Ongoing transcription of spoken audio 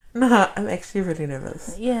No, I'm actually really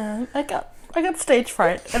nervous. Yeah, I got stage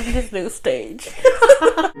fright and there's no stage.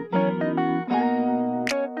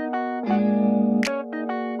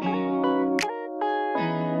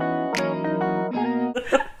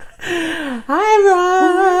 Hi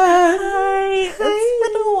everyone! Hi, it's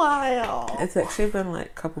been a while. It's actually been like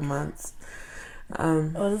a couple months.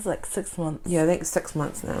 What is it, like 6 months? Yeah, I think 6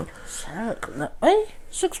 months now. Shit, no, wait,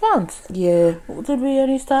 6 months? Yeah. Did we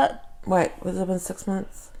only start? Wait, has it been 6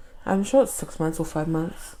 months? I'm sure it's 6 months or 5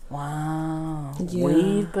 months. Wow, Yeah.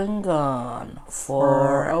 we've been gone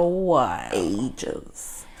for a while.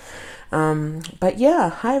 Ages. But yeah,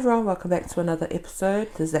 hi everyone, welcome back to another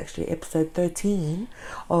episode. This is actually episode 13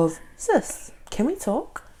 of Sis, Can We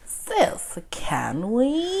Talk? Sis, can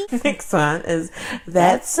we? Next one is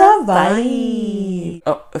That's a Vibe.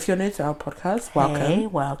 Oh, if you're new to our podcast, welcome. Hey,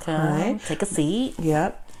 welcome. Hi. Take a seat.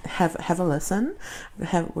 Yep. Have a listen.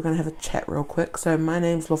 We're gonna have a chat real quick. So my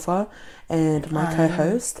name's Lufa, and my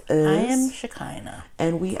co-host is I am Shekinah.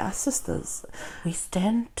 and we are sisters. We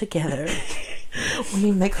stand together.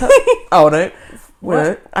 We make up. Oh no,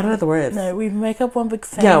 word. I don't know the words. No, we make up one big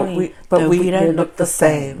family. Yeah, we don't look the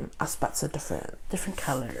same. Our spots are different. Different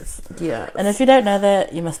colours. Yeah. And if you don't know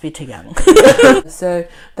that, you must be too young. So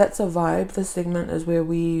that's a vibe. This segment is where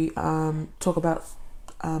we talk about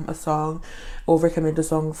a song or recommend a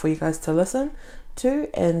song for you guys to listen to,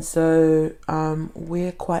 and so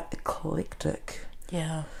we're quite eclectic.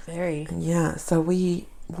 Yeah, very. Yeah, so we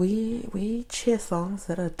share songs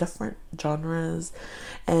that are different genres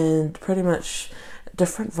and pretty much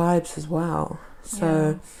different vibes as well.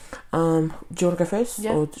 So do you want to go first?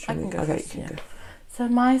 Yeah, Or I can go okay, first, you can go. So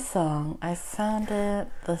my song, I found it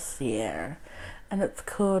this year, and it's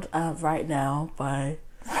called Right Now by...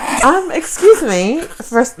 Excuse me.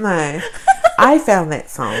 First, no. I found that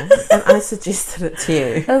song and I suggested it to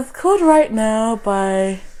you. It's called Right Now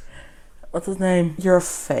by... What's his name? You're a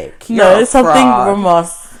fake. No, You're a something fraud.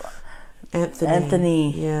 Ramos.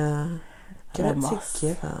 Anthony. Yeah. Get it Ramos.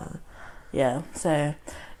 together. Yeah, so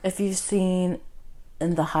if you've seen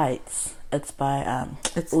In the Heights, it's by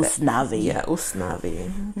It's Usnavi. Yeah,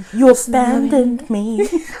 Usnavi. You abandoned me.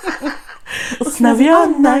 Usnavi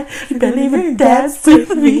all night. You barely even danced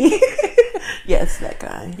with me. Yeah, it's that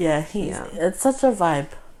guy. Yeah, it's such a vibe.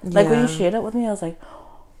 Like when you shared it with me, I was like,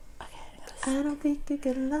 okay. I don't think you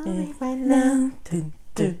can love me right Now, now. dun,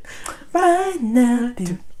 dun. Right now.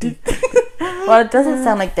 Dun, dun. Well, it doesn't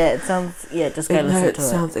sound like that. It sounds, just go listen It to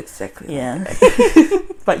sounds exactly Yeah. like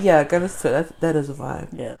that. But yeah, go listen to it. That is a vibe.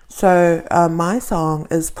 Yeah. So my song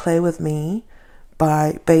is Play With Me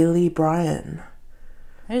by Bailey Bryan.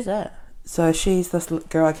 Who's that? So she's this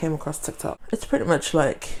girl I came across TikTok. It's pretty much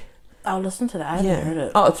like... I'll listen to that. I haven't heard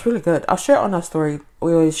it. Oh, it's really good. I'll share it on our story.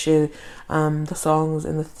 We always share the songs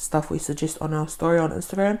and the stuff we suggest on our story on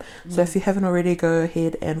Instagram. So if you haven't already, go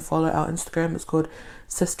ahead and follow our Instagram. It's called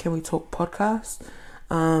Sis Can We Talk Podcast.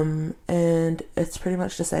 And it's pretty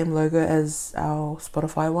much the same logo as our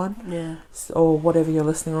Spotify one. Yeah. Or whatever you're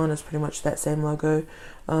listening on is pretty much that same logo.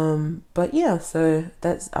 But yeah, so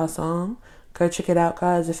that's our song. Go check it out,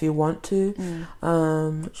 guys, if you want to.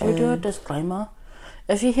 Should we do a disclaimer?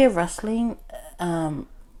 If you hear rustling,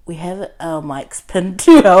 we have our mics pinned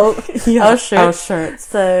to our shirts.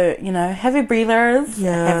 So, heavy breathers,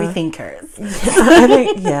 heavy thinkers. I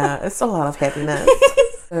think, it's a lot of happiness.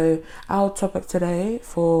 So, our topic today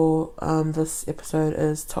for this episode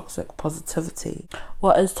is toxic positivity.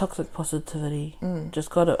 What is toxic positivity? I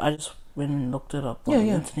just went and looked it up on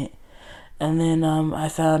the internet. And then I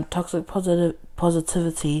found toxic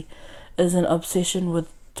positivity is an obsession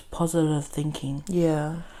with positive thinking.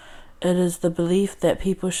 Yeah. It is the belief that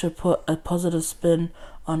people should put a positive spin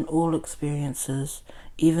on all experiences,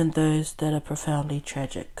 even those that are profoundly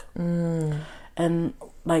tragic. And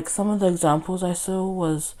like some of the examples I saw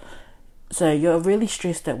was, so you're really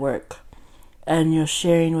stressed at work and you're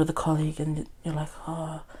sharing with a colleague and you're like,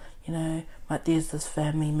 like there's this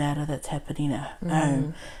family matter that's happening at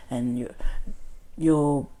home and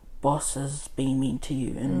your boss is being mean to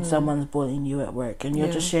you and someone's bullying you at work and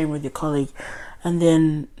you're just sharing with your colleague, and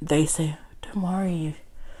then they say, don't worry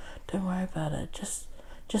about it,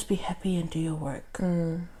 just be happy and do your work.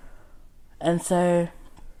 And so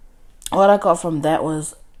what I got from that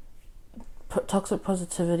was toxic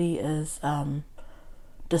positivity is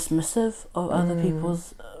dismissive of other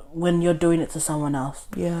people's when you're doing it to someone else.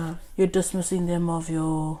 You're dismissing them of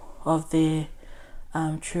their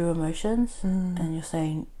true emotions, and you're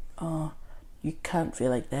saying, oh, you can't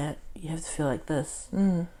feel like that, you have to feel like this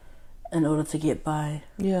in order to get by.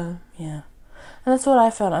 And that's what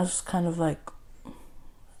I found. I was just kind of like,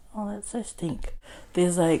 oh, that's so stink.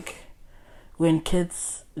 There's like when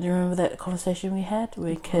kids, do you remember that conversation we had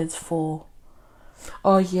where kids fall?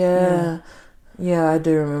 Oh yeah. Yeah, I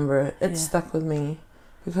do remember it. It stuck with me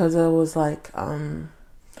because it was like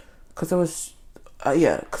because it was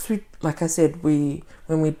because we, like I said, when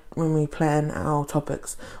we plan our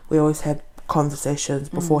topics, we always have conversations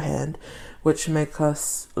beforehand, which make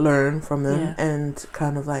us learn from them and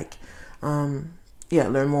kind of like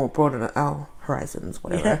learn more, broaden our horizons,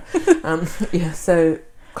 whatever. So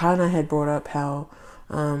kind of had brought up how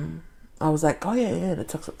I was like, oh yeah, the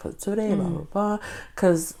toxic positivity, blah blah blah,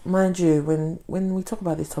 because mind you, when we talk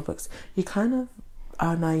about these topics, you kind of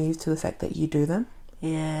are naive to the fact that you do them.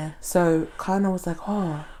 Yeah. So kind of was like,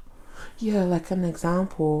 oh yeah, like an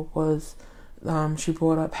example was she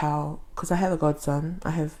brought up how, because I have a godson,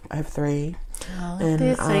 I have 3. Oh, and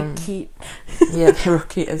they're so cute. Yeah, they're real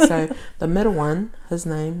cute. And so the middle one, his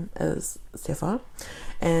name is Stefan,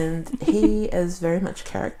 and he is very much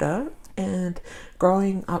character. And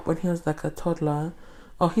growing up, when he was like a toddler,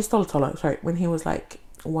 he's still a toddler, sorry, when he was like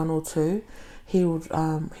 1 or 2, he would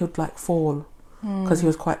like fall because he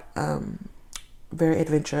was quite very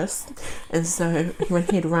adventurous, and so when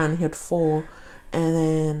he'd run, he'd fall, and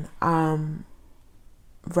then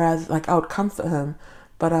rather like I would comfort him,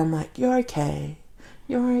 but I'm like, you're okay,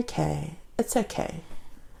 it's okay,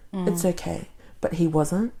 it's okay, but he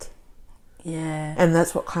wasn't. Yeah. And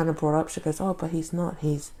that's what kind of brought up, she goes, oh, but he's not,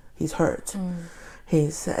 he's hurt.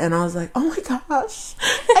 And I was like, oh my gosh,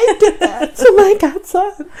 I did that to my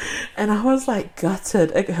godson. And I was like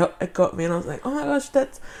gutted. It got me, and I was like, oh my gosh,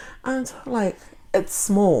 I'm like, it's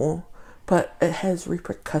small, but it has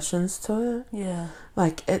repercussions to it. Yeah.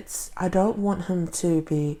 Like, I don't want him to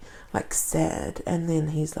be like sad, and then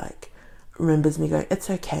he's like remembers me going, it's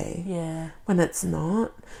okay. Yeah. When it's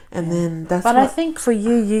not. And then that's But I think for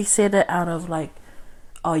you said it out of like,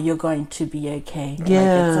 oh, you're going to be okay.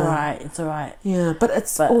 Yeah. Like, it's alright. Yeah, but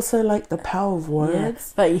it's also like the power of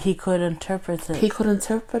words. Yeah, but he could interpret it. He could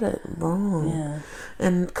interpret it wrong. Yeah.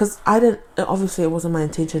 And because obviously it wasn't my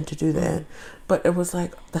intention to do that, but it was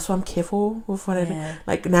like, that's why I'm careful with what I do.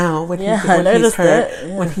 Like now, when he's hurt,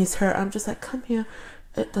 when he's hurt, I'm just like, come here.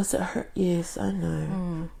 Does it hurt? Yes, I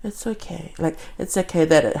know. It's okay. Like, it's okay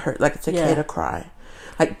that it hurt. Like, it's okay to cry.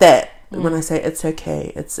 Like that. When I say it's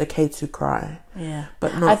okay to cry. Yeah.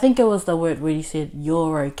 But not, I think it was the word where you said,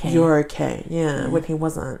 you're okay. You're okay, when he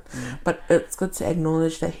wasn't. But it's good to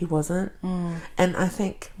acknowledge that he wasn't. And I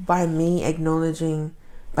think by me acknowledging,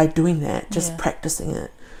 by doing that, just practicing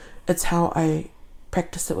it, it's how I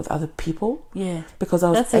practice it with other people. Yeah. Because I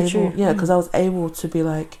was because I was able to be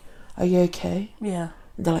like, are you okay? Yeah.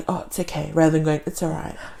 They're like, oh, it's okay, rather than going, it's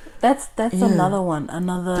alright. That's another one,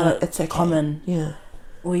 like, it's okay. common. Yeah.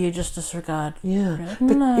 Or you just disregard. Yeah. Like,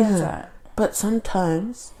 no, it's right. But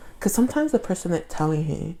sometimes, because sometimes the person that's telling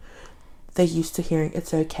you, they're used to hearing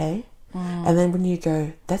it's okay. And then when you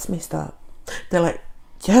go, that's messed up, they're like,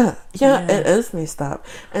 yeah, it is messed up.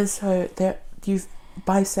 And so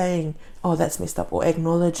by saying, oh, that's messed up, or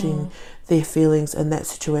acknowledging their feelings in that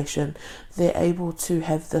situation, they're able to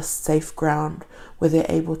have this safe ground where they're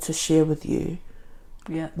able to share with you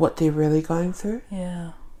what they're really going through.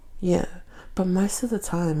 Yeah. Yeah. But most of the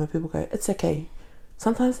time when people go, it's okay,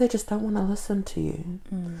 sometimes they just don't want to listen to you.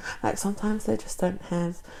 Like, sometimes they just don't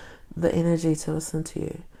have the energy to listen to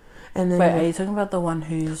you. And then wait, are you talking about the one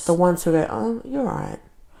who's... The ones who go, oh, you're right.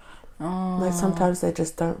 Oh. Like, sometimes they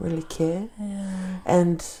just don't really care. Yeah.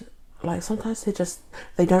 And, like, sometimes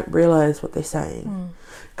they don't realise what they're saying.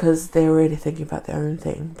 Because they're already thinking about their own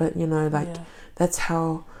thing. But,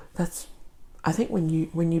 I think when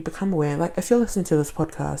you become aware, like if you're listening to this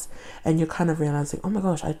podcast and you're kind of realizing, oh my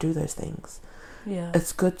gosh, I do those things. Yeah.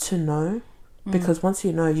 It's good to know, because once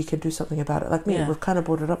you know, you can do something about it. Like me, we've kind of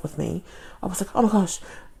brought it up with me. I was like, oh my gosh,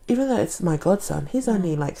 even though it's my godson, he's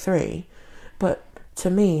only like 3, but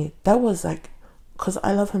to me, that was like, because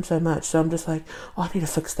I love him so much, so I'm just like, oh, I need to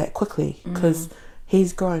fix that quickly, because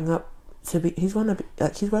he's growing up to be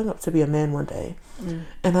a man one day,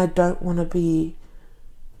 and I don't want to be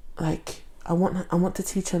like, I want to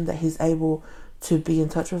teach him that he's able to be in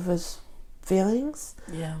touch with his feelings.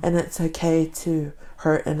 Yeah. And it's okay to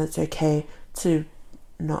hurt, and it's okay to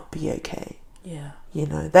not be okay. Yeah.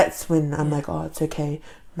 That's when I'm like, oh, it's okay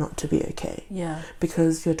not to be okay. Yeah.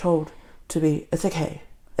 Because you're told to be, it's okay,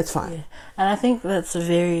 it's fine. Yeah. And I think that's a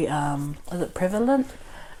very, is it prevalent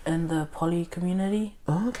in the poly community?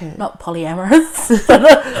 Oh, okay. Not polyamorous,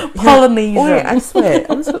 but Polynesian. Oh, yeah, I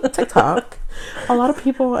swear, on TikTok, a lot of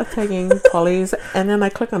people are taking polys, and then I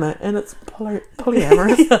click on it, and it's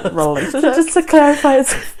polyamorous relationship. So just to clarify,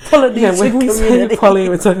 it's Polynesian when we community. say poly,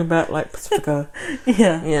 we're talking about like Pacifica.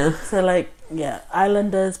 Yeah. Yeah. So like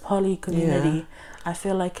islanders, poly community. I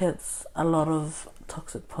feel like it's a lot of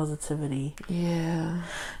toxic positivity. Yeah.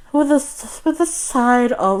 With a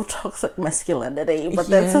side of toxic masculinity, but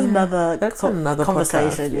that's another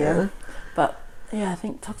conversation. Podcast, yeah. But I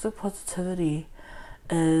think toxic positivity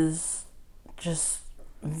is just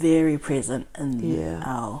very present in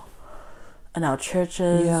our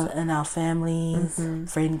churches, in our families,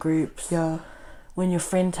 friend groups. Yeah. When your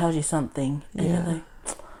friend tells you something, and you're like,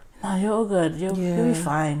 "No, you're all good. You'll be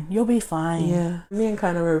fine. You'll be fine." Yeah. Me and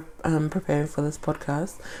kind of were preparing for this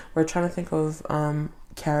podcast. We're trying to think of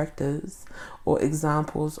characters or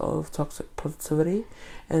examples of toxic positivity,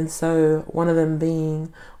 and so one of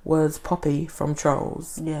them was Poppy from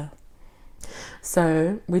Trolls. Yeah.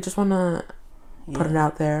 So we just want to put it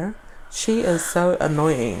out there. She is so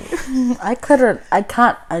annoying. I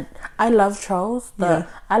love Trolls.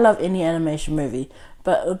 I love any animation movie,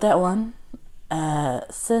 but with that one,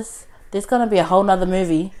 sis, there's gonna be a whole nother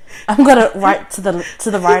movie. I'm gonna write to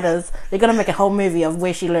the writers. They're gonna make a whole movie of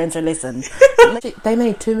where she learns her lesson. They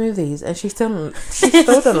made 2 movies, and she still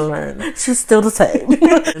didn't learn. She's still the same.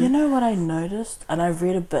 You know what I noticed, and I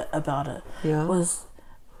read a bit about it. Yeah. Was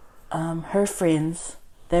her friends?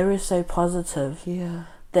 They were so positive. Yeah.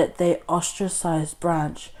 That they ostracized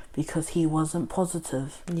Branch because he wasn't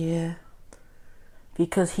positive. Yeah.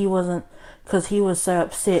 Because he was so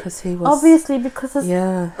upset. Because he was obviously because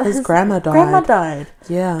his grandma died. Grandma died.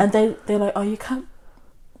 Yeah. And they're like, oh, you can't.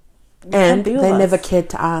 And they never cared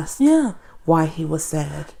to ask. Yeah. Why he was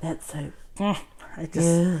sad. That's so. I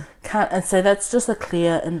just can't. And so that's just a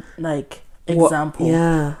clear example.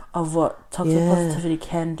 Of what toxic positivity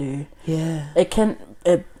can do. Yeah. It can.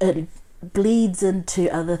 It bleeds into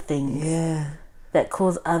other things that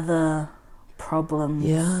cause other problems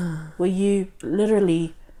where you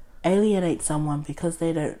literally alienate someone because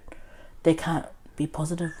they can't be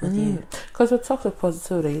positive with you. Because with toxic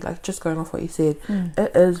positivity, like just going off what you said,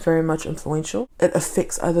 it is very much influential. It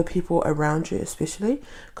affects other people around you, especially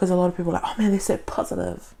because a lot of people are like, oh man, they're so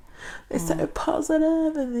positive, and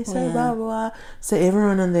they're so blah blah blah. So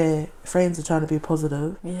everyone and their friends are trying to be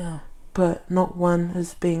positive, but not one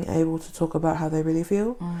is being able to talk about how they really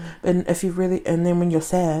feel. And then when you're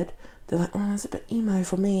sad, they're like, oh, it's a bit emo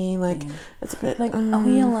for me. Like, it's a bit like, are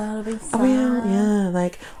we allowed to be sad?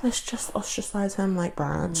 Like, let's just ostracize him like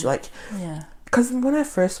Branch. Like, because when I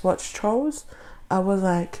first watched Trolls, I was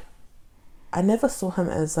like, I never saw him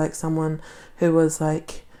as like someone who was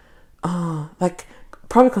like,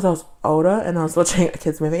 probably because I was older and I was watching a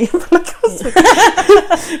kids movie.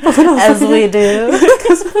 As we do.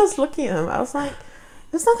 Because when I was looking at him, I was like,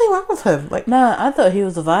 there's nothing wrong with him. Like, no, I thought he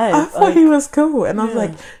was a vibe. I thought he was cool, and I was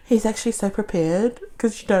like, he's actually so prepared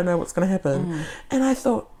because you don't know what's going to happen. And I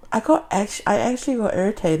thought I actually got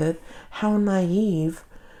irritated how naive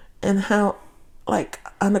and how like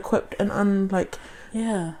unequipped and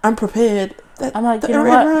unprepared. I'm like, you know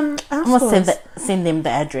what? I'm gonna send them the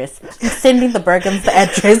address. I'm sending the Bergens the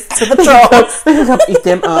address to the Trolls. Eat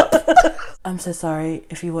them up. I'm so sorry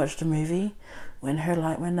if you watched the movie. When her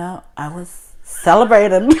light went out, I was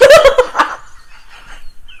celebrating.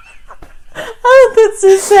 Oh, that's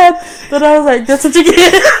so sad. But I was like, that's what you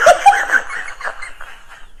get.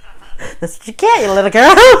 That's what you get, you little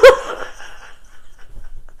girl.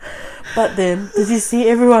 But then, did you see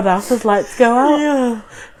everyone else's lights go out? Yeah.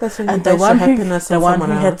 That's when and the one who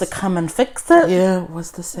had to come and fix it. Yeah,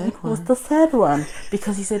 was the sad one. Was the sad one.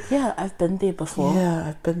 Because he said, yeah, I've been there before. Yeah,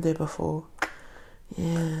 I've been there before.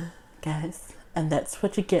 Yeah. Guys, and that's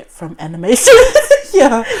what you get from animation.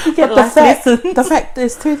 Yeah. You get life lessons. The fact,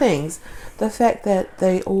 there's 2 things. The fact that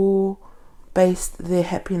they all based their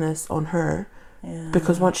happiness on her. Yeah.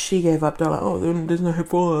 Because once she gave up, they're like, oh, there's no hope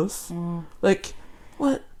for us. Like,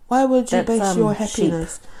 what? Why would you base your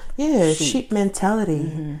happiness? Sheep. Yeah, sheep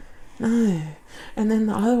mentality. No. And then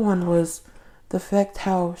the other one was the fact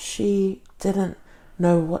how she didn't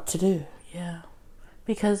know what to do. Yeah.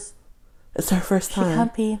 Because it's her first time. She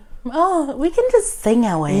can't be, oh, we can just sing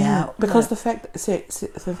our way out. Because the thing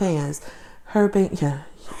is, her being,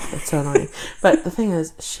 it's so annoying. But the thing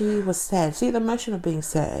is, she was sad. See, the emotion of being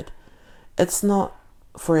sad, it's not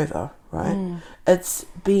forever. Right, it's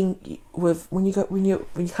being with when you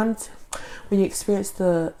experience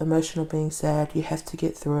the emotion of being sad, you have to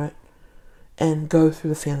get through it and go through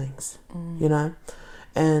the feelings, you know,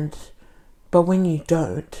 but when you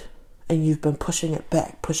don't and you've been pushing it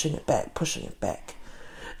back,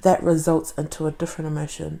 that results into a different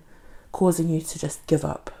emotion, causing you to just give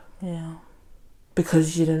up. Yeah,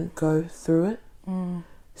 because you didn't go through it.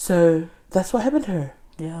 So that's what happened to her.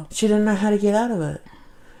 Yeah, she didn't know how to get out of it.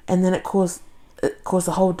 And then it caused a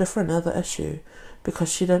whole different other issue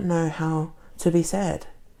because she didn't know how to be sad,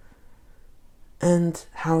 and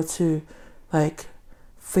how to like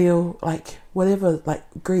feel like whatever, like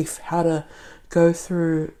grief, how to go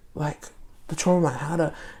through like the trauma, how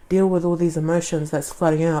to deal with all these emotions that's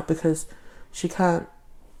flooding out, because she doesn't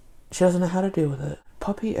know how to deal with it.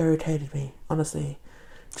 Poppy irritated me, honestly.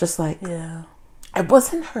 Just like, Yeah. it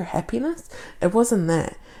wasn't her happiness, it wasn't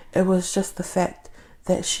that. It was just the fact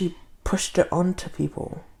that she pushed it onto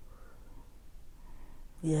people.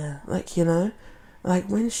 Yeah. Like, you know, like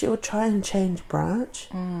when she would try and change Branch,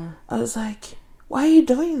 I was like, why are you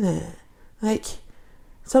doing that? Like,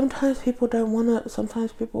 sometimes people don't want to,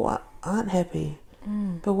 sometimes people aren't happy.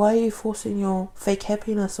 But why are you forcing your fake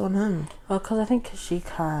happiness on him? Well, because I think she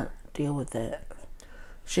can't deal with it.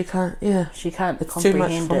 She can't, yeah. She can't It's too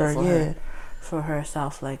much comprehend for her, it for yeah. her, for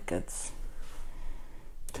herself. Like, it's...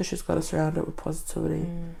 So she's got to surround it with positivity.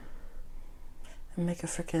 And make a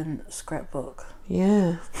freaking scrapbook.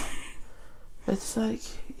 Yeah. It's like,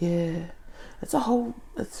 yeah.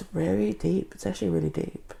 It's very deep. It's actually really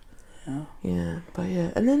deep. Yeah. Yeah, but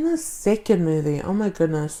yeah. And then the second movie, oh my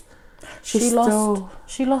goodness. She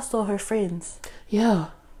lost all her friends.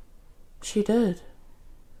 Yeah. She did.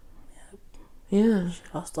 Yeah. She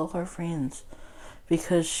lost all her friends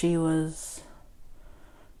because she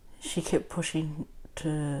kept pushing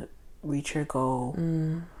to reach her goal.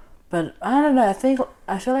 But I don't know, I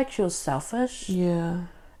feel like she was selfish. Yeah.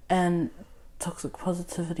 And toxic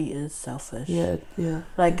positivity is selfish. Yeah, yeah.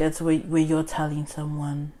 Like, it's where you're telling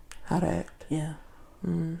someone How to act. Yeah.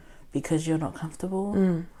 Because you're not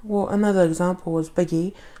comfortable. Well, another example was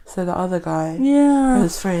Biggie. So the other guy, Yeah.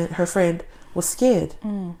 her friend was scared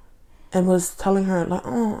and was telling her like,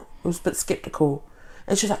 oh, was a bit skeptical,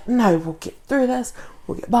 and she's like, no, we'll get through this.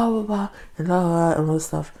 We'll get blah blah blah and blah blah, and all this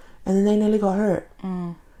stuff. And then they nearly got hurt.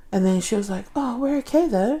 And then she was like, oh, we're okay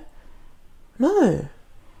though. No,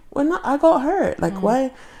 we're not. I got hurt. Like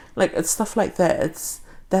why? Like it's stuff like that.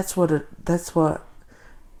 That's what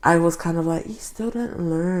I was kind of like, you still didn't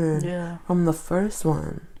learn from the first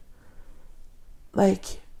one.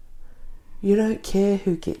 Like, you don't care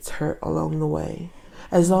who gets hurt along the way,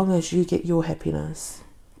 as long as you get your happiness.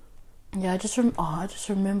 Yeah, I just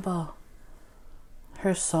remember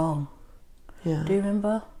her song. Yeah. Do you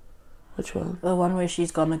remember? Which one? The one where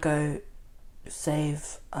she's gonna go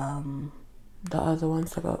save The other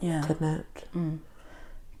ones that got kidnapped. Do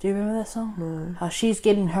you remember that song? No. How she's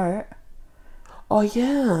getting hurt. Oh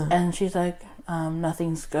yeah. And she's like,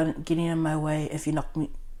 nothing's getting in my way if you knock me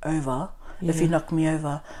over. Yeah. If you knock me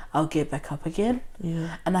over, I'll get back up again.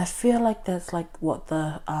 Yeah. And I feel like that's like what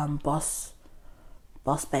the boss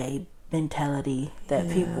babe mentality that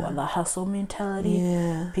people, the hustle mentality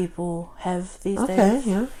people have these days. Okay,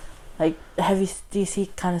 yeah. Like, do you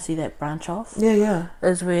kind of see that branch off? Yeah, yeah.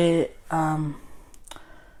 Is where,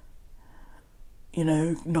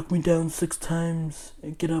 knock me down 6 times,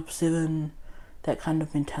 get up 7, that kind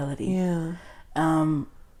of mentality. Yeah.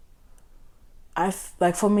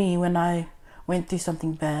 Like, for me, when I went through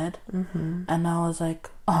something bad, and I was like,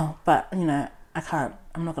 oh, but, I'm not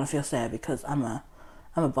going to feel sad because I'm a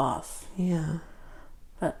boss. Yeah.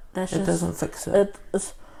 But that's It doesn't fix it.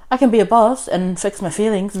 I can be a boss and fix my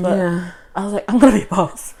feelings, but I was like, I'm going to be a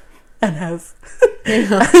boss and have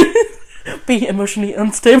be emotionally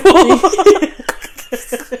unstable.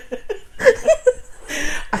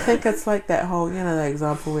 I think it's like that whole, the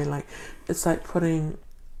example where like it's like putting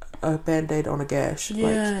a band-aid on a gash.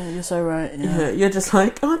 Yeah, you're so right. Yeah, you're just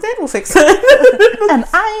like, oh, that will fix it. And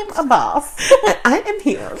I'm a boss. And I am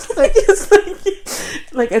here. Like it's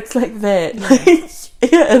like it's like that.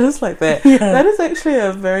 Yeah, it is like that. Yeah. That is actually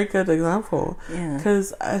a very good example. Yeah.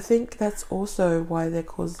 Because I think that's also why they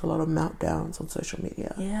caused a lot of meltdowns on social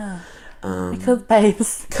media. Yeah. Because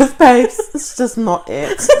babes, it's just not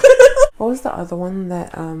it. What was the other one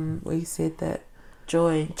that we said that?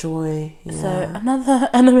 Joy. Yeah. So another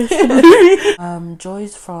animation movie.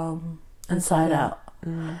 Joy's from Inside Out.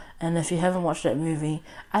 And if you haven't watched that movie,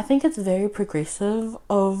 I think it's very progressive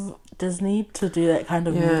of Disney to do that kind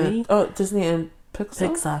of movie. Oh, Disney and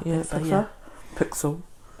Pixar. Yeah, Pixar. Pixar. Yeah. Pixel.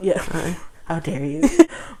 Yeah. Right. How dare you?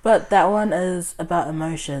 But that one is about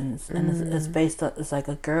emotions, and it's based on, it's like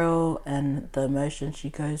a girl and the emotions she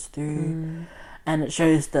goes through, and it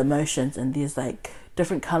shows the emotions, and there's like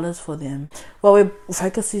different colors for them. What we're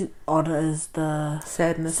focusing on is the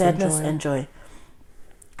sadness and joy.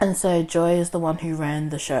 And so Joy is the one who ran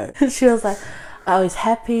the show. She was like, I was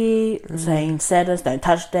happy, saying sadness, don't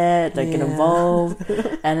touch that, don't get involved.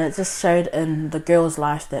 And it just showed in the girl's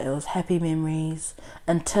life that it was happy memories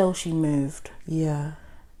until she moved. Yeah.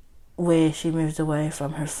 Where she moved away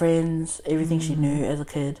from her friends, everything she knew as a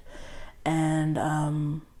kid. And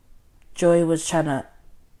Joy was trying to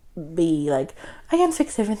be like, I can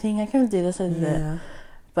fix everything, I can do this and that.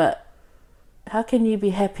 But how can you be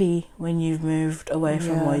happy when you've moved away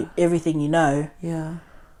from everything you know? Yeah.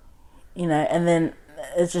 You know, and then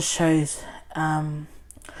it just shows, and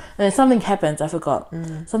then something happens, I forgot.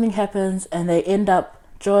 Something happens and they end up,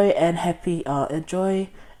 Joy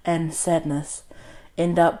and Sadness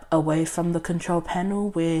end up away from the control panel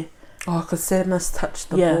where... Oh, because Sadness touched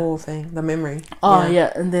the ball thing, the memory. Oh,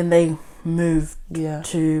 yeah. And then they moved Yeah.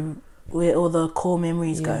 to where all the core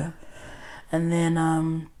memories go. And then,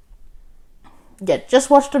 just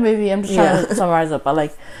watch the movie. I'm just trying to summarize it. But,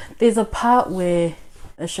 like, there's a part where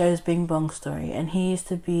it shows Bing Bong's story. And he used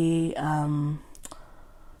to be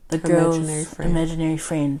the girl's imaginary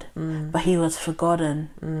friend. But he was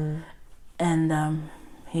forgotten. And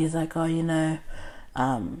he's like, oh, you know,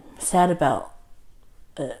 sad about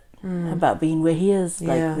it. About being where he is,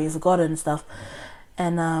 like we've forgotten and stuff.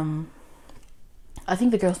 And I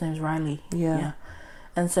think the girl's name is Riley. Yeah.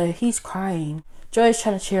 And so he's crying. Joy's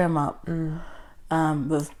trying to cheer him up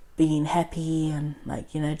with being happy and,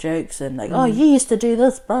 like, you know, jokes and like, oh, you used to do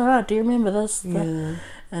this, blah, blah, do you remember this? Yeah.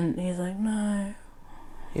 And he's like, no.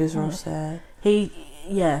 He was real sad.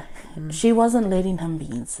 She wasn't letting him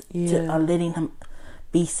letting him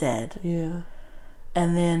be sad. Yeah.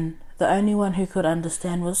 And then the only one who could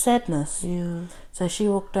understand was Sadness. Yeah. So she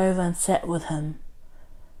walked over and sat with him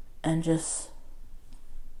and just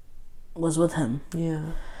was with him.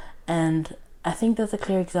 Yeah. And I think that's a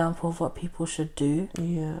clear example of what people should do.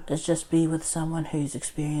 Yeah. Is just be with someone who's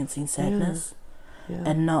experiencing sadness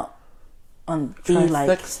and not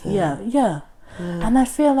fix them. Yeah. And I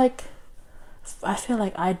feel like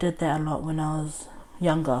I did that a lot when I was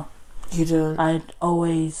younger. You didn't? I'd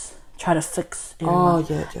always try to fix everyone. Oh,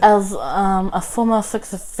 yeah. As a former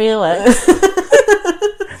fixer Felix.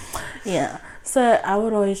 Yeah. So I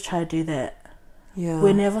would always try to do that. Yeah.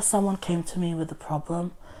 Whenever someone came to me with a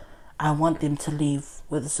problem, I want them to leave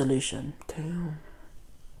with a solution. Damn.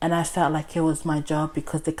 And I felt like it was my job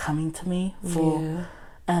because they're coming to me for... Yeah.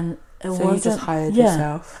 And it so wasn't... you just hired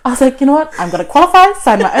yourself? I was like, you know what? I'm going to qualify,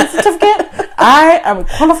 sign my own certificate. I am a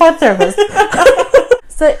qualified therapist.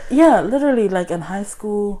 So, yeah, literally, like in high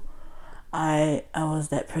school... I was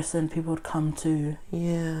that person people would come to.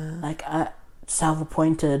 Yeah. Like,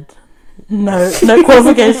 self-appointed, no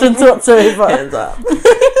qualifications whatsoever. Hands up.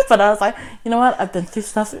 But I was like, you know what? I've been through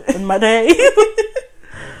stuff in my day.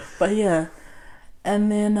 But yeah. And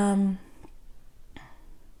then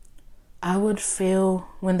I would feel,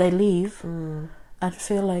 when they leave, I'd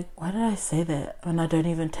feel like, why did I say that? When I don't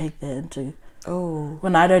even take that into... Oh.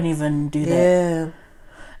 When I don't even do that. Yeah.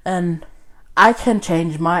 And... I can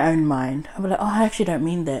change my own mind. I'll be like, oh, I actually don't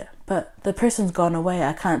mean that. But the person's gone away.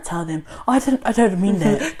 I can't tell them, oh, I don't mean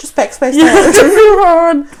that. Just backspace.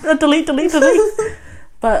 Delete.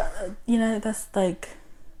 But, you know, that's like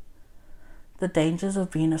the dangers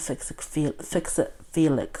of being a fix-it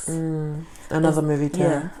Felix. Another movie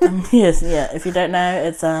term. Yeah. Yes, yeah. If you don't know,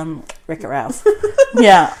 it's Wreck-It Ralph.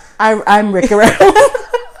 Yeah, I'm Wreck-It Ralph.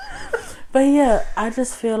 But yeah, I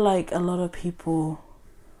just feel like a lot of people...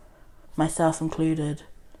 myself included,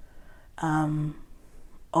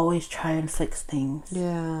 always try and fix things.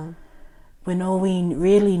 Yeah. When all we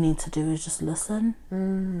really need to do is just listen.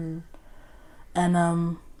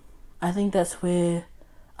 And I think that's where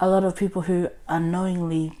a lot of people who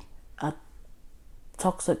unknowingly are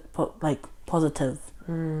toxic, like positive,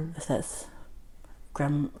 if that's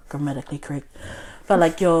grammatically correct. But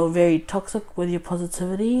like you're very toxic with your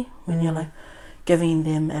positivity when you're like giving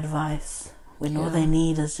them advice. When all they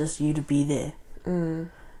need is just you to be there.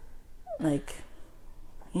 Like,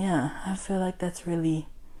 yeah, I feel like that's really...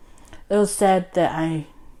 It was sad that I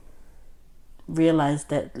realised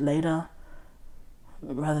that later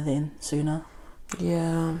rather than sooner.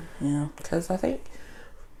 Yeah. Yeah. Because I think...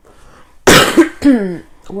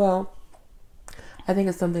 well, I think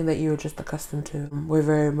it's something that you're just accustomed to. We're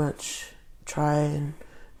very much try and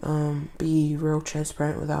be real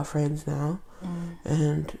transparent with our friends now.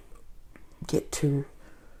 And... get in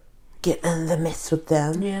the mess with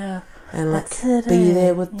them, and like be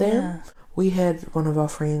there with them. We had one of our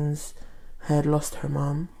friends had lost her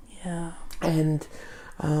mum, and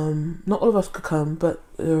not all of us could come, but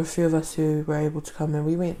there were a few of us who were able to come, and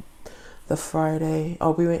we went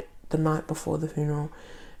we went the night before the funeral,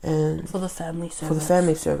 and for the family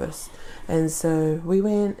service. And so we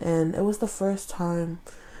went, and it was the first time,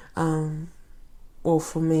 well,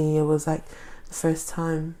 for me it was like the first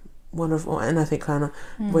time and I think kind of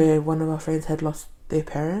where one of our friends had lost their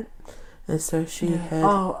parent, and so she had.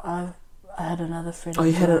 Oh, I had another friend. Oh,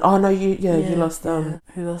 you had it. Oh no, you lost who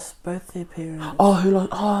lost both their parents.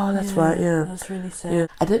 That's right. Yeah, it was really sad. Yeah,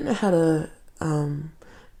 I didn't know how to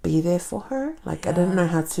be there for her. Like I didn't know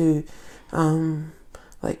how to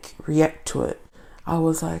like react to it. I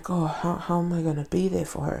was like, oh, how am I gonna be there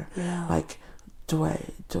for her? Yeah. Like, do I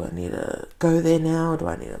need to go there now? Do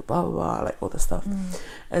I need to blah blah blah, like all this stuff?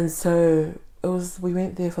 And so we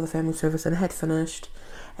went there for the family service, and it had finished,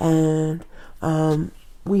 and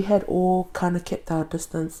we had all kind of kept our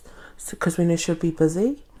distance because we knew she'd be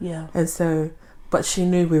busy. Yeah. And so, but she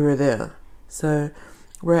knew we were there, so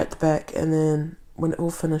we're at the back, and then when it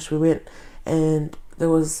all finished, we went, and there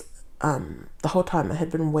was the whole time I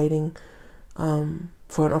had been waiting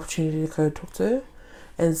for an opportunity to go talk to her,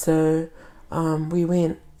 and so we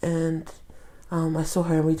went, and I saw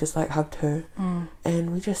her, and we just like hugged her,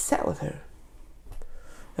 and we just sat with her.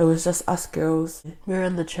 It was just us girls. We were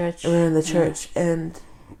in the church. And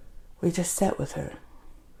we just sat with her,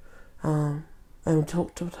 and we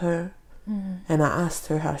talked with her, and I asked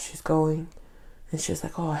her how she's going, and she was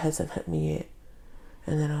like, "Oh, it hasn't hit me yet."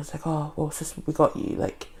 And then I was like, "Oh, well, sis, we got you."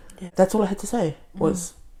 Like, that's all I had to say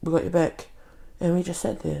was, "We got your back," and we just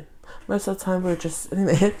sat there. Most of the time, we were just sitting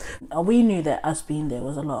there. We knew that us being there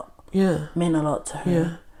was a lot. Yeah, meant a lot to her.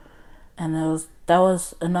 Yeah, and that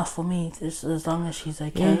was enough for me. Just as long as she's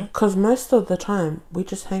okay. Yeah, because most of the time we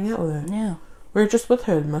just hang out with her. Yeah, we're just with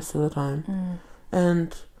her most of the time,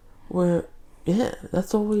 and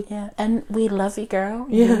that's all we. Yeah, and we love you, girl.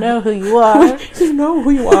 Yeah. You know who you are. You know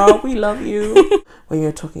who you are. We love you. When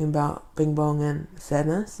you're talking about Bing Bong and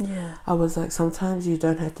sadness, I was like, sometimes you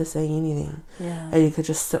don't have to say anything. Yeah, and you could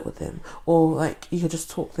just sit with them, or like you could just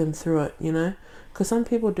talk them through it. You know, because some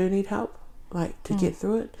people do need help, like to get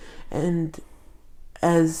through it, and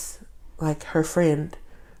as like her friend,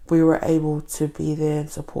 we were able to be there and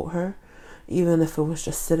support her, even if it was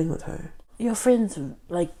just sitting with her. Your friends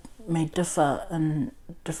like may differ in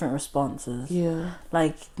different responses. Yeah,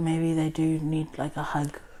 like maybe they do need like a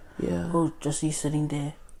hug. Yeah, or just you sitting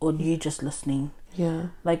there, or you just listening. Yeah,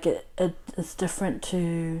 like it's different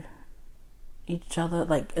to each other.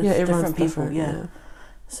 Like it's different people. Yeah,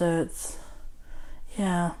 so it's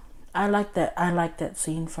I like that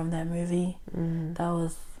scene from that movie. That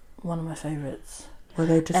was one of my favorites. Where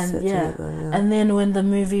they just sit together, and then when the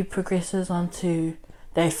movie progresses onto,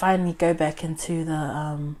 they finally go back into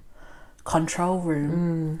the control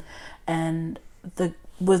room, and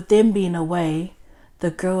with them being away, the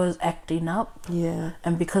girl is acting up. Yeah,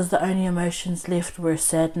 and because the only emotions left were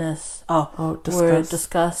sadness,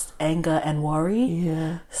 disgust, anger, and worry.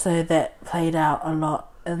 Yeah, so that played out a lot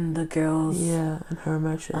in the girl's and her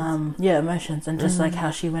emotions. Emotions, and just like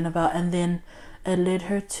how she went about, and then it led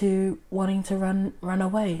her to wanting to run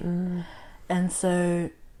away, and so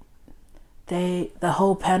the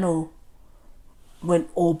whole panel went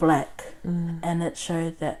all black, and it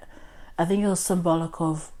showed that, I think it was symbolic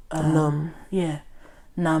of numb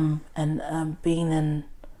and being in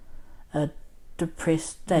a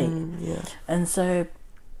depressed state. And so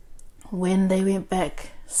when they went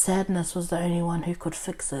back, sadness was the only one who could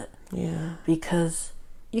fix it. Yeah, because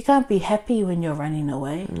you can't be happy when you're running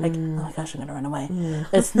away. Like, oh my gosh, I'm gonna run away.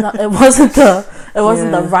 It's not. It wasn't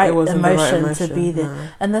the right emotion to be there. No.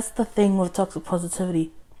 And that's the thing with toxic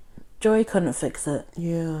positivity. Joy couldn't fix it.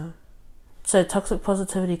 Yeah. So toxic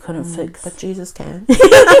positivity couldn't fix. But Jesus can.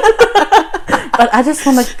 But I just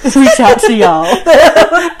want to reach out to y'all.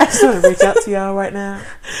 I just want to reach out to y'all right now.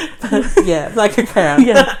 But yeah, like a can.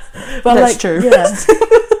 Yeah, but that's true. Yeah.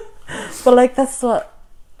 But like that's what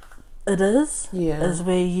it is. Yeah, is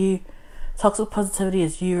where toxic positivity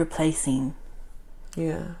is you replacing.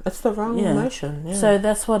 Yeah, it's the wrong emotion. Yeah. So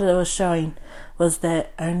that's what it was showing, was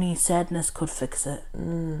that only sadness could fix it.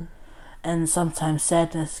 And sometimes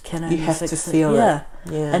sadness can only fix it. You have to feel it.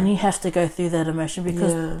 Yeah. And you have to go through that emotion,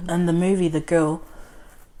 because in the movie, the girl,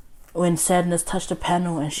 when sadness touched the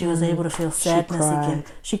panel and she was able to feel sadness again,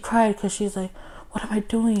 she cried because she was like, what am I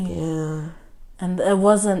doing? Yeah. And it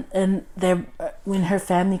wasn't, and when her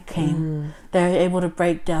family came, they were able to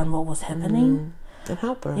break down what was happening. And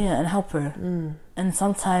help her. Yeah, and help her. And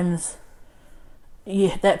sometimes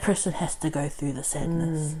that person has to go through the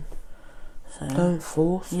sadness. So, don't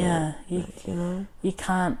force it. You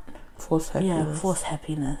can't force happiness. Yeah, force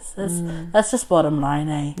happiness. That's just bottom line,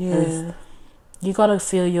 eh? Yeah. You gotta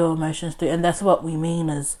feel your emotions too, and that's what we mean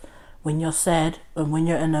is when you're sad and when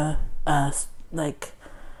you're in a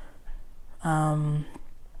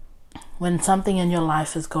when something in your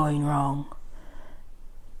life is going wrong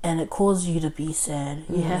and it causes you to be sad,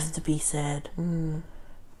 you have to be sad.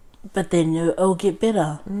 But then it'll get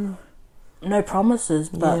better. No promises,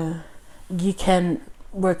 but you can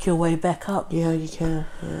work your way back up. Yeah, you can.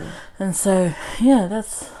 Yeah. And so, yeah,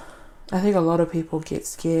 that's... I think a lot of people get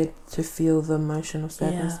scared to feel the emotion of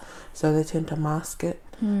sadness, so they tend to mask it.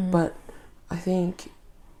 But I think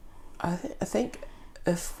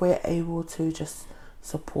if we're able to just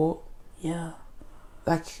support,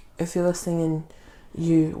 like if you're listening and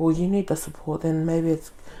you need the support, then maybe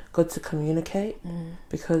it's good to communicate,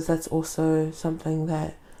 because that's also something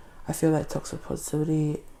that I feel like toxic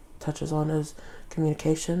positivity touches on, is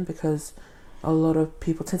communication, because a lot of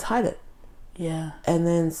people tend to hide it. Yeah. And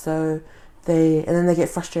then they get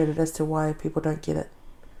frustrated as to why people don't get it.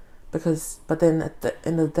 But then at the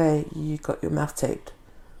end of the day, you got your mouth taped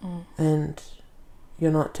and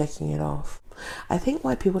you're not taking it off. I think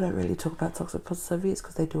why people don't really talk about toxic positivity is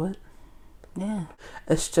because they do it. Yeah.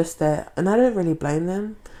 It's just that, and I don't really blame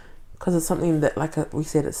them, because it's something that, like we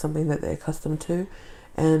said, it's something that they're accustomed to,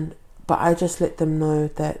 but I just let them know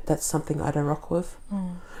that that's something I don't rock with.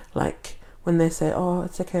 Like when they say, "Oh,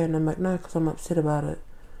 it's okay," and I'm like, "No, because I'm upset about it."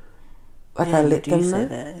 Like I let them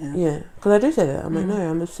know. Yeah, because I do say that. I'm like, "No,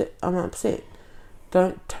 I'm upset. I'm upset.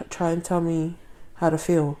 Don't try and tell me how to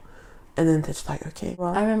feel." And then they're just like, "Okay."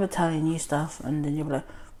 Well, I remember telling you stuff, and then you'll be like,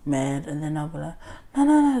 mad, and then I'll be like,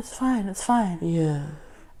 no, it's fine. Yeah.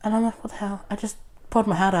 And I'm like, what the hell? I just poured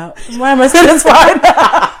my heart out. Why am I saying it's fine?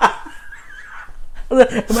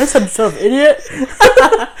 Am I some sort of idiot?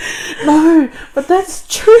 No, but that's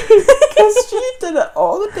true, because she did it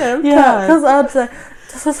all the damn time. Yeah, because I'd say,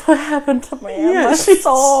 this is what happened to me and my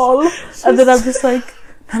soul. And then I'm just like,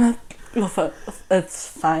 it's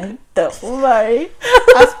fine, don't worry.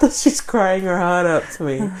 After she's crying her heart out to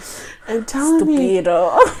me and telling me,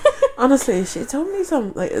 honestly, she told me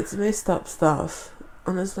some, like, it's messed up stuff,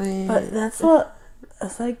 honestly. But that's what,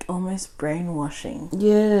 it's like almost brainwashing.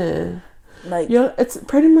 Yeah. Like, it's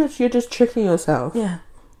pretty much, you're just tricking yourself. Yeah.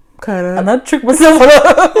 Kind of. And I trick myself.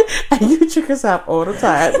 And you trick yourself all the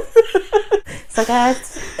time. It's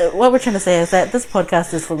like, what we're trying to say is that this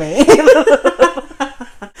podcast is for me.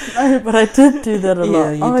 No, but I did do that a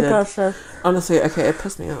lot. You oh my did. gosh. Honestly, okay, it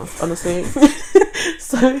pissed me off, honestly.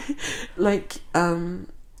 So, like,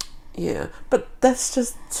 yeah. But that's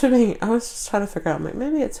just, to me, I was just trying to figure out, like,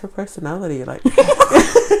 maybe it's her personality, like.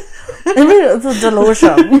 Maybe it's a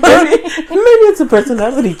delusion. maybe it's a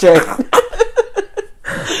personality trait.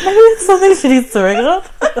 Maybe it's something she needs to work on.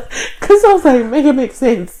 Because I was like, make it make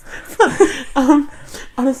sense.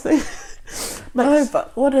 Honestly. Like, no,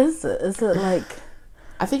 but what is it? Is it like...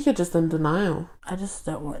 I think you're just in denial. I just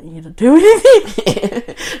don't want you to do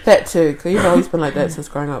anything. That too, because you've always been like that since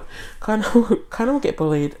growing up. Kind of will get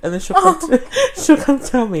bullied, and then she'll come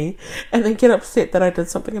tell me, and then get upset that I did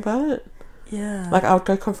something about it. Yeah. Like, I would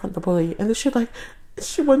go confront the bully, and then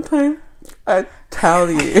she one time, I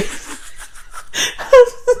tell you,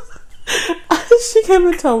 she came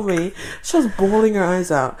and told me, she was bawling her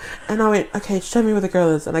eyes out, and I went, okay, show me where the girl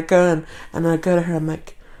is, and I go in, and I go to her, I'm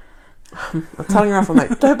like, I'm telling her off, I'm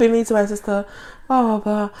like, don't be mean to my sister, blah,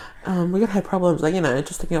 blah, blah, we're gonna have problems, like, you know,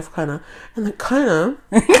 just looking off Kaina, and then Kaina,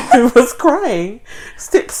 who was crying,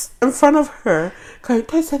 steps in front of her, going,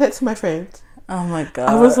 don't say that to my friend. Oh my god.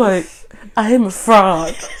 I was like, I am a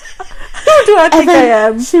fraud. Who do I think I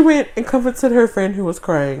am? She went and comforted her friend who was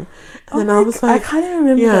crying. And then I was like, I can't even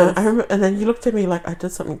remember. Yeah, this. I remember. And then you looked at me like I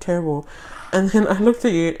did something terrible. And then I looked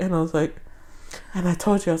at you and I was like, and I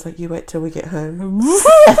told you, I was like, you wait till we get home. And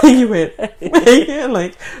then you went, yeah,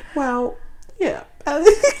 like, well, yeah. And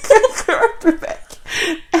then you back.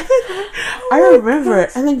 And then I remember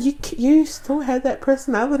it. And then you still had that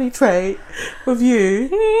personality trait with you.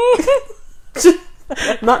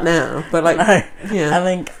 Not now, but like, no. Yeah. I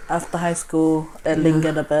think after high school, it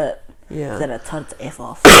lingered a bit. Yeah. Then it started to F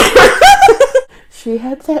off. She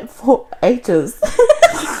had that for ages.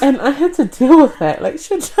 And I had to deal with that. Like,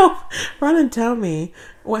 she'd run and tell me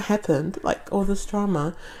what happened, like all this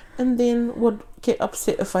drama, and then would get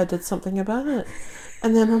upset if I did something about it.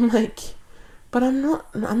 And then I'm like, but I'm not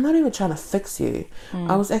even trying to fix you.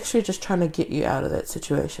 I was actually just trying to get you out of that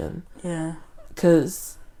situation. Yeah.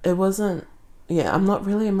 Because it wasn't, I'm not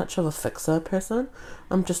really much of a fixer person.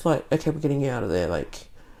 I'm just like, okay, we're getting you out of there. Like,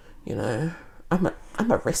 you know, I'm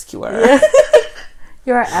a rescuer. Yeah.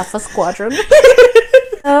 You're an Alpha Squadron.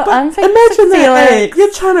 I'm imagine that, hey,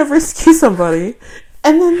 you're trying to rescue somebody,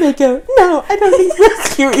 and then they go, no, I don't need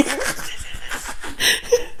rescuing.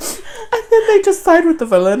 And then they just side with the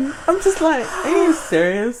villain. I'm just like, are you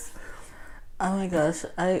serious? Oh my gosh,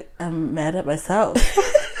 I am mad at myself.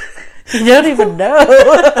 You don't even know.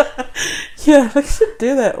 Yeah, like, I should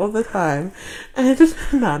do that all the time. And I just,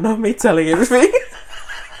 not me telling everything.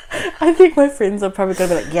 I think my friends are probably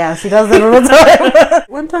gonna be like, yeah, she does it all the time.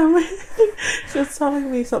 One time she was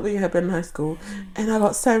telling me something happened in high school and I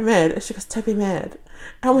got so mad and she goes, "Don't be mad."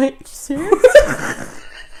 I'm like, "You serious?"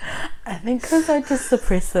 I think because I just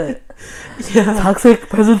suppress it. Yeah. Toxic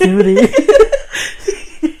positivity.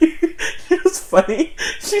 It was funny.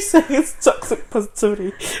 She's saying it's toxic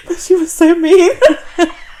positivity, but she was so mean.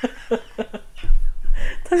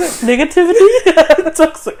 Toxic negativity.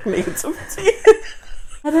 Toxic negativity.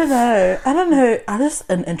 I don't know. I'm just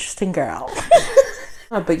an interesting girl.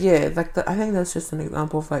 But yeah, like I think that's just an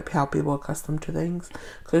example of like how people are accustomed to things,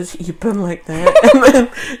 because you've been like that and then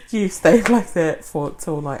you stayed like that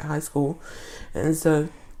till like high school, and so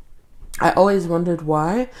I always wondered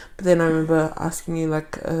why. But then I remember asking you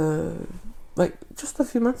like just a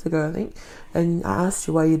few months ago, I think, and I asked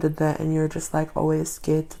you why you did that, and you were just like always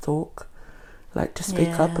scared to talk, like to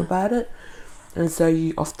speak up about it, and so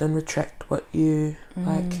you often retract what you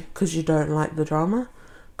like because you don't like the drama,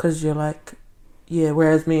 because you're like. Yeah,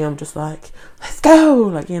 whereas me, I'm just like, let's go,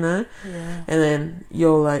 like, you know? Yeah. And then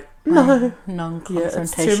you're like, no.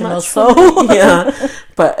 Non-confrontational soul. Yeah.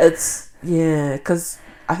 But it's, yeah, because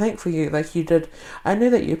I think for you, like, you did, I know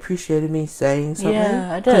that you appreciated me saying something.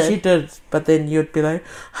 Yeah, I did. Because you did, but then you'd be like,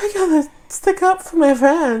 I gotta stick up for my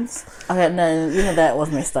fans. Okay, no, that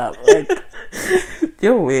was messed up. Like,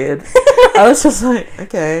 you're weird. I was just like,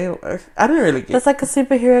 okay, I don't really get it's like a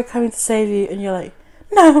superhero coming to save you, and you're like,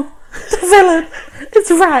 no. The villain, it's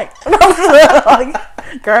right. And I was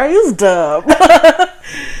like, girl, you's dumb.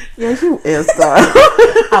 Yeah, you is dumb.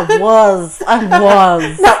 I was.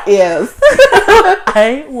 Not is.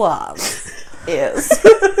 I was. Is.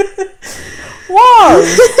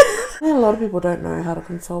 Was. A lot of people don't know how to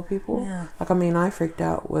console people. Yeah. Like, I mean, I freaked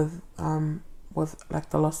out with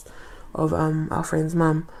like the loss of our friend's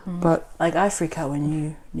mum, but like I freak out when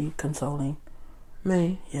you need consoling.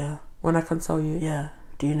 Me? Yeah. When I console you? Yeah.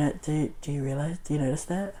 Do you realize? Do you notice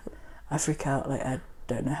that? I freak out like I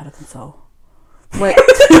don't know how to console. Wait.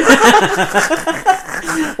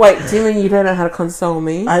 Wait, do you mean you don't know how to console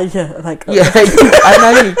me? I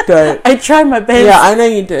know you don't. I try my best. Yeah, I know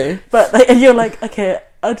you do. But like, and you're like, okay,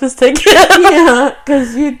 I'll just take it. Yeah,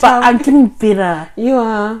 because you. But I'm getting better. You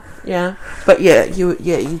are. Yeah, but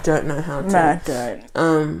you don't know how to. No, I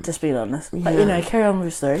don't. Just being honest. Yeah. But carry on with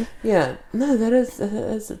your story. Yeah, no, that is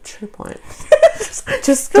a true point.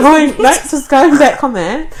 just going back on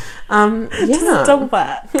that. Yeah, just double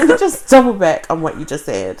back. Just double back on what you just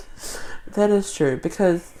said. That is true,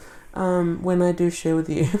 because when I do share with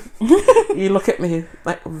you, you look at me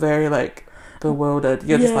like very like bewildered.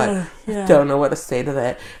 You're just like, I don't know what to say to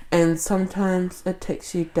that. And sometimes it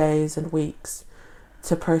takes you days and weeks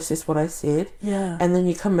to process what I said. Yeah. And then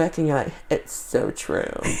you come back and you're like, it's so true.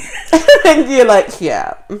 And you're like,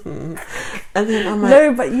 yeah. Mm-hmm. And then I'm like,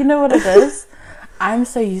 no, but you know what it is? I'm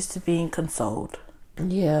so used to being consoled.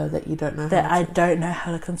 Yeah, that you don't know I don't know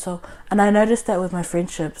how to console. And I noticed that with my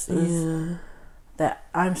friendships is that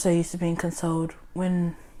I'm so used to being consoled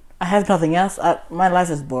when I have nothing else. My life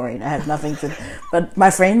is boring. I have nothing to... But my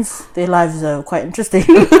friends, their lives are quite interesting.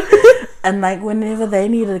 And like whenever they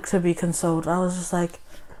needed to be consoled, I was just like,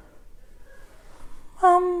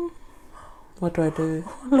 what do I do?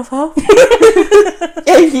 Love her.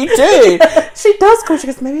 Yeah, you do. She does call. She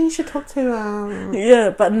goes, maybe you should talk to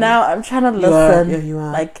Yeah, but now I'm trying to listen. Yeah, you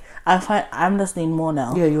are. Like I find I'm listening more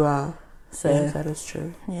now. Yeah, you are. So yes, that is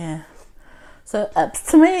true. Yeah. So up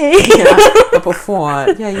to me. Yeah, but before,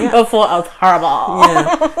 before I was horrible.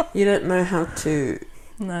 Yeah, you don't know how to.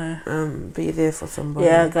 No. Be there for somebody.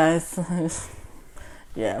 Yeah, guys.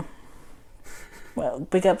 Yeah. Well,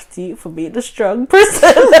 big ups to you for being a strong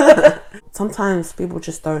person. Sometimes people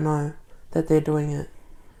just don't know that they're doing it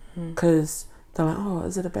because they're like, oh,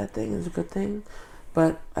 is it a bad thing? Is it a good thing?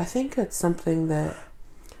 But I think it's something that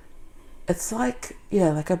it's like,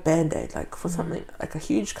 like a band-aid, like for something, like a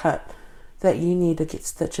huge cut that you need to get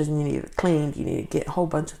stitches and you need it cleaned, you need to get a whole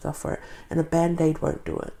bunch of stuff for it, and a band-aid won't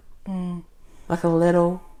do it. Like a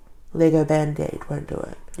little Lego band-aid won't do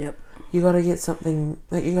it. Yep. You gotta get something,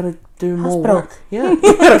 like you gotta do more hospital. work. Yeah,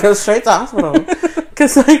 you gotta go straight to hospital.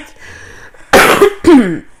 Because like,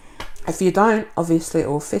 if you don't, obviously it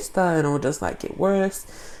will fester and it will just like get worse,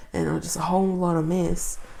 and it'll just a whole lot of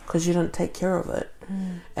mess because you don't take care of it.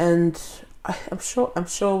 And I'm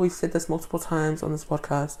sure we've said this multiple times on this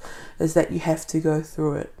podcast, is that you have to go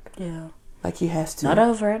through it. Yeah. Like you have to. Not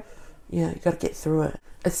over it. Yeah, you gotta get through it.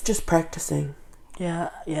 It's just practicing. Yeah,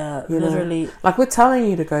 you literally. Know? Like we're telling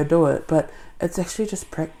you to go do it, but it's actually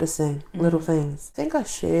just practicing little things. I think I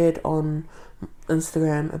shared on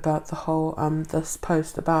Instagram about the whole this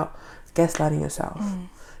post about gaslighting yourself.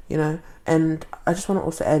 you know. And I just want to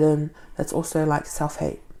also add in that's also like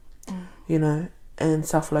self-hate, you know, and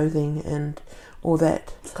self-loathing and all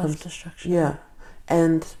that. Self-destruction. Yeah.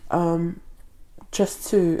 And just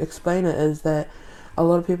to explain it is that a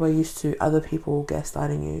lot of people are used to other people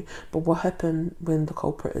gaslighting you, but what happened when the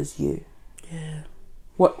culprit is you? Yeah.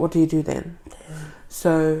 What do you do then? Yeah.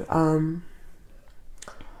 So,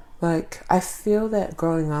 like, I feel that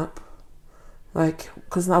growing up, like,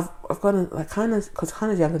 because I've gotten, like, kind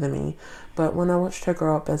of younger than me, but when I watched her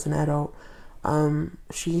grow up as an adult,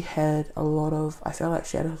 she had I feel like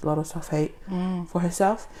she had a lot of self-hate for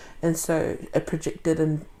herself, and so it projected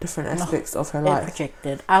in different aspects of her life. It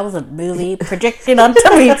projected. I was a movie projecting onto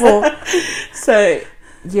people. So,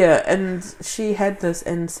 yeah, and she had this,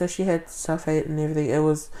 and so she had self-hate and everything. It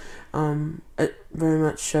was, it very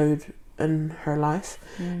much showed in her life,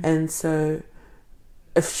 and so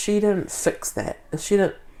if she didn't fix that, if she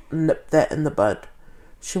didn't nip that in the bud,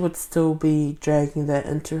 she would still be dragging that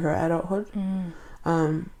into her adulthood.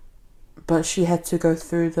 But she had to go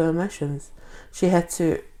through the emotions. She had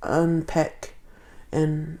to unpack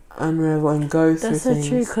and unravel and go through things. That's so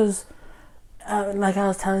true, because like I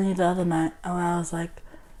was telling you the other night, I was like,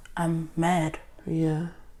 I'm mad. Yeah.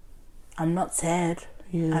 I'm not sad.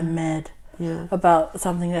 Yeah. I'm mad. Yeah. About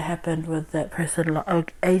something that happened with that person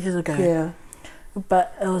ages ago. Yeah.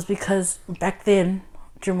 But it was because back then,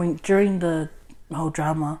 during the whole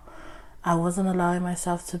drama, I wasn't allowing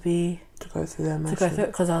myself to go through that emotion. To go through it,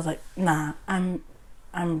 because I was like, nah, I'm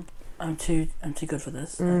too good for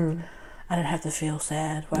this. Like, I don't have to feel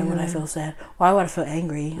sad. Why would I feel sad? Why would I feel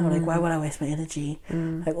angry? Or like, why would I waste my energy?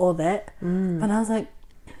 Like all that. But I was like,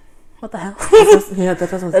 what the hell? That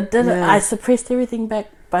doesn't. It didn't. Yeah. I suppressed everything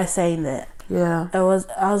back by saying that. Yeah. I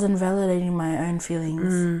was invalidating my own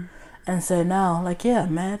feelings, and so now, like, yeah,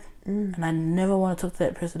 I'm mad, and I never want to talk to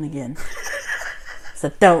that person again. So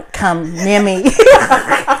don't come near me.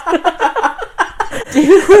 Do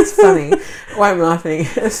you know what's funny? Why I'm laughing?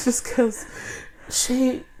 It's just because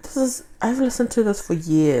I've listened to this for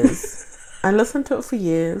years. I listened to it for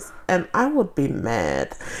years, and I would be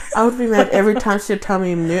mad. I would be mad every time she'd tell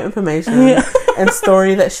me new information and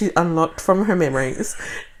story that she unlocked from her memories.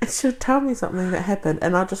 And she'd tell me something that happened,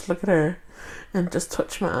 and I'll just look at her and just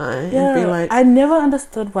touch my eye and be like... I never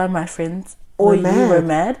understood why my friends or you were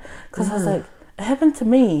mad, because I was like, it happened to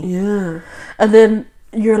me. Yeah. And then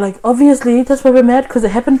you're like, obviously, that's why we're mad, because it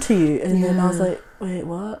happened to you. And then I was like, wait,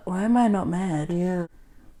 what? Why am I not mad? Yeah.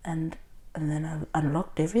 And then I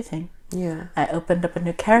unlocked everything. Yeah. I opened up a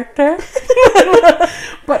new character.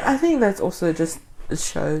 But I think that's also just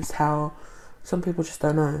shows how some people just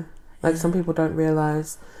don't know. Like, some people don't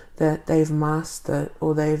realise that they've masked it,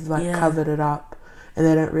 or they've, like, covered it up, and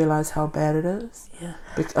they don't realise how bad it is. Yeah.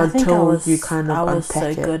 Until you kind of I was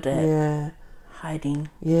unpack so it. good at hiding.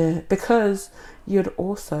 Yeah. Because you'd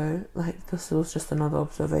also, like, this was just another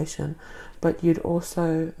observation, but you'd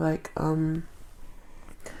also, like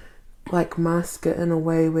mask it in a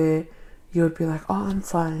way where you'd be like, oh, I'm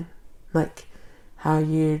fine. Like, how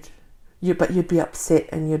but you'd be upset,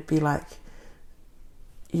 and you'd be like,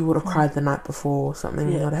 you would have cried the night before or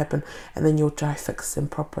something would happen, and then you'll try fix and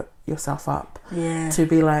prop yourself up to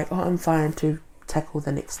be like, oh, I'm fine, to tackle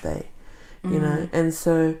the next day, you know. And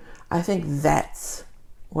so I think that's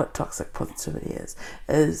what toxic positivity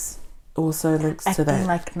is also links to that. Acting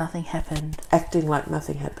like nothing happened. Acting like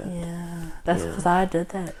nothing happened. Yeah, that's because I did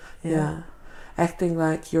that. Yeah. Acting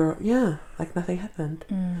like like nothing happened,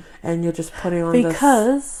 and you're just putting on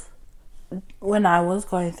because when I was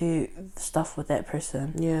going through stuff with that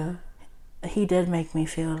person, he did make me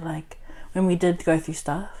feel like, when we did go through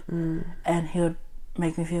stuff, and he would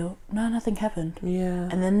make me feel, no, nothing happened,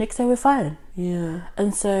 and then next day we're fine,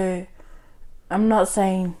 and so I'm not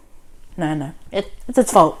saying no, it's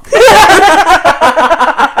its fault.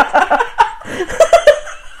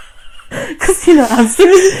 Because, you know, I'm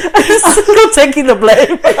still taking the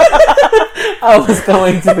blame. I was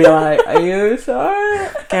going to be like, are you sure?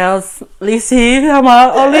 Girls, Lisi,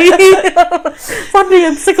 Hama, Oli. Finally,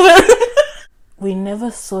 I'm sick of it. We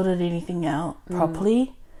never sorted anything out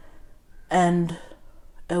properly. And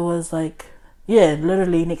it was like,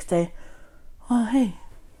 literally next day, oh, hey.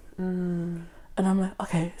 And I'm like,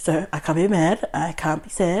 okay, so I can't be mad, I can't be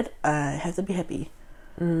sad, I have to be happy.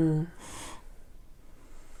 Oh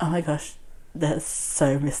my gosh, that's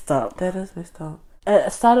so messed up. That is messed up.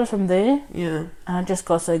 It started from there. Yeah. And I just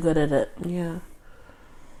got so good at it. Yeah.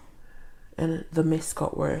 And the mess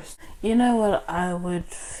got worse. You know what I would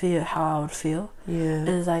feel, how I would feel? Yeah.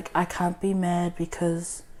 Is like, I can't be mad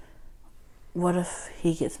because what if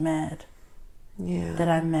he gets mad? Yeah. That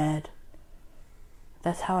I'm mad.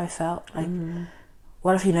 That's how I felt. Like,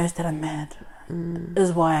 what if he knows that I'm mad?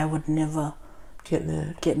 Is why I would never Get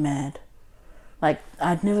mad. Like,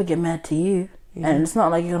 I'd never get mad to you. Yeah. And it's not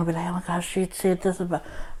like you're going to be like, oh my gosh, she said this about...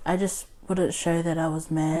 I just wouldn't show that I was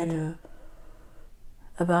mad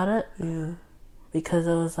about it. Yeah. Because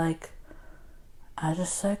it was like, I was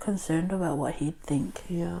just so concerned about what he'd think.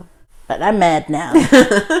 Yeah. But I'm mad now.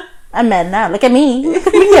 I'm mad now. Look at me.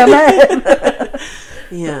 I'm mad.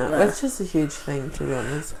 Yeah, it's just a huge thing, to be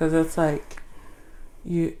honest, because it's like,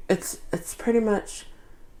 it's pretty much,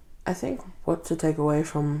 I think what to take away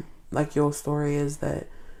from, like, your story is that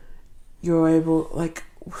you're able, like,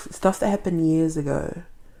 stuff that happened years ago,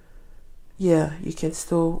 yeah, you can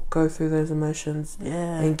still go through those emotions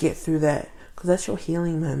and get through that, because that's your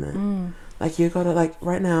healing moment. Like, you gotta, like,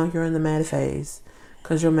 right now you're in the mad phase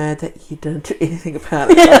because you're mad that you didn't do anything about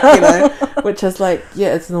it, like, you know, which is like,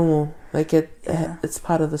 yeah, it's normal, like, it's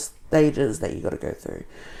part of the stages that you gotta go through.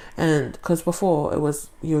 And because before it was,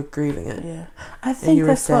 you were grieving it, I think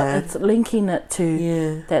that's what it's linking it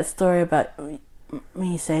to, that story about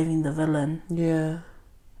me saving the villain.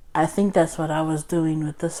 I think that's what I was doing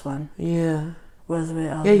with this one. Was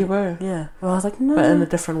where I was you were. Well, I was like, no, but in a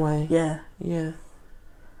different way. Yeah.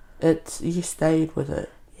 It's, you stayed with it.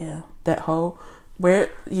 That whole, where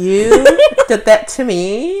you did that to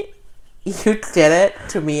me, you did it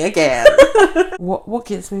to me again. What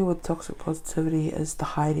gets me with toxic positivity is the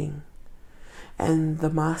hiding and the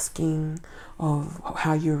masking of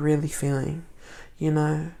how you're really feeling, you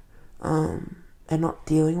know, and not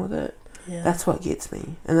dealing with it. That's what gets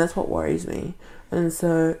me, and that's what worries me. And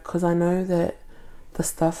so, because I know that the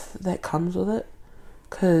stuff that comes with it,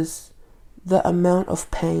 because the amount of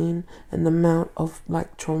pain and the amount of,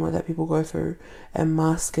 like, trauma that people go through and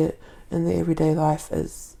mask it in their everyday life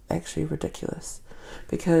is actually ridiculous,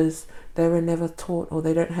 because they were never taught, or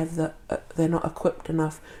they don't have they're not equipped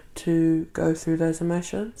enough to go through those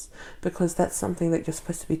emotions, because that's something that you're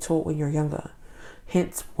supposed to be taught when you're younger.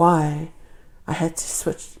 Hence why I had to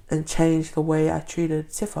switch and change the way I treated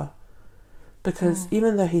Sefa, because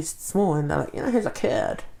even though he's small and they're like, you know, he's a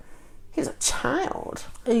kid, he's a child.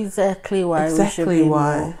 Exactly why we should be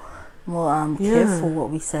more careful what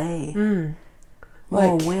we say. More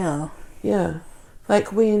like, aware. Yeah,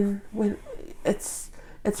 like when it's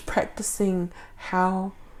practicing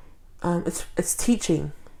how it's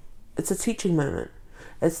teaching. It's a teaching moment.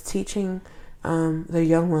 It's teaching the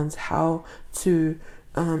young ones how to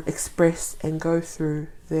express and go through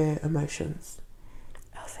their emotions.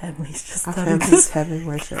 Our family's having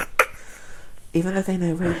worship. Even though they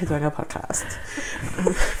know we're doing a podcast.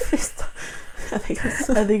 I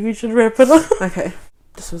think we should wrap it up. Okay.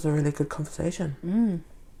 This was a really good conversation.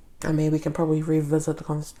 I mean, we can probably revisit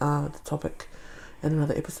the topic in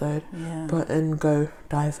another episode, and go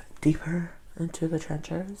dive deeper into the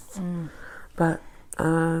trenches. But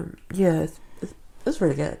it's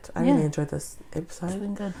really good. I really enjoyed this episode. It's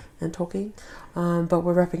been good. And talking. But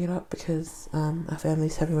we're wrapping it up because our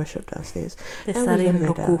family's having worship downstairs.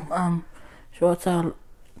 What's the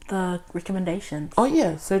recommendations? Oh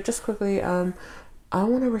yeah, so just quickly, I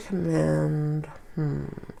want to recommend.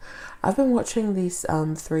 I've been watching these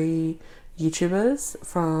 3 YouTubers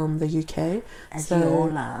from the UK.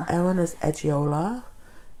 Agiola. So one is Agiola,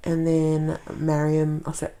 and then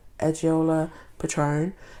Agiola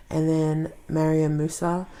Patron, and then Mariam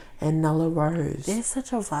Musa and Nala Rose. They're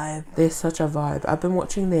such a vibe. I've been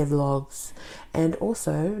watching their vlogs, and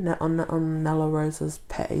also on Nala Rose's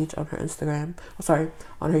page on her Instagram,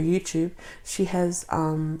 on her YouTube, she has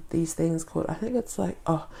these things called, I think it's like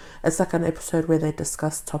an episode where they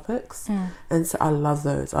discuss topics, and so I love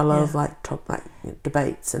those. I love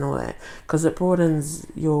debates and all that, because it broadens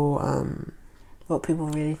your what people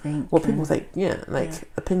really think.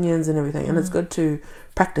 Opinions and everything, and it's good to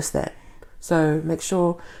practice that. So make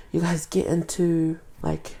sure you guys get into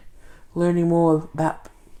learning more about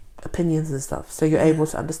opinions and stuff, so you're able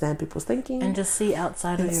to understand people's thinking and just see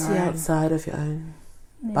outside of your own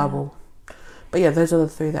bubble. But yeah, those are the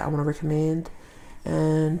 3 that I want to recommend.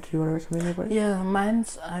 And do you want to recommend anybody? Yeah,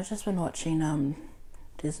 I've just been watching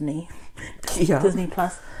Disney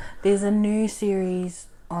Plus. There's a new series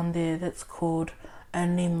on there that's called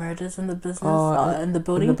Only Murders in the Business, in the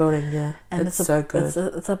Building. In the Building, yeah. And it's so good.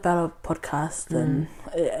 It's about a podcast, and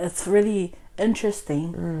it's really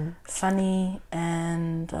interesting, funny,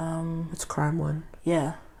 and it's a crime one.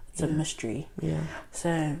 Yeah, it's a mystery. Yeah.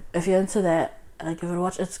 So if you're into that, give it a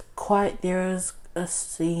watch. There is a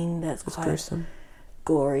scene that's quite gruesome,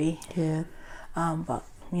 gory. Yeah. But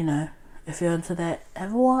if you're into that,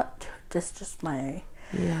 have a watch. Just my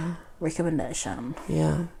Yeah. recommendation.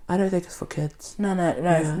 Yeah. I don't think it's for kids. No.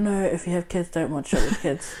 If you have kids, don't watch it with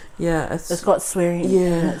kids. Yeah, it's got swearing in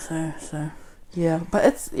it, so. Yeah, but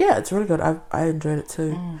it's really good. I enjoyed it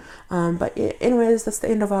too. But yeah, anyways, that's the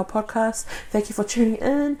end of our podcast. Thank you for tuning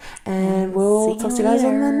in, and we'll talk to you guys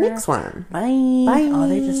on the next one. Bye. Bye. Oh,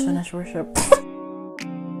 they just finished worship.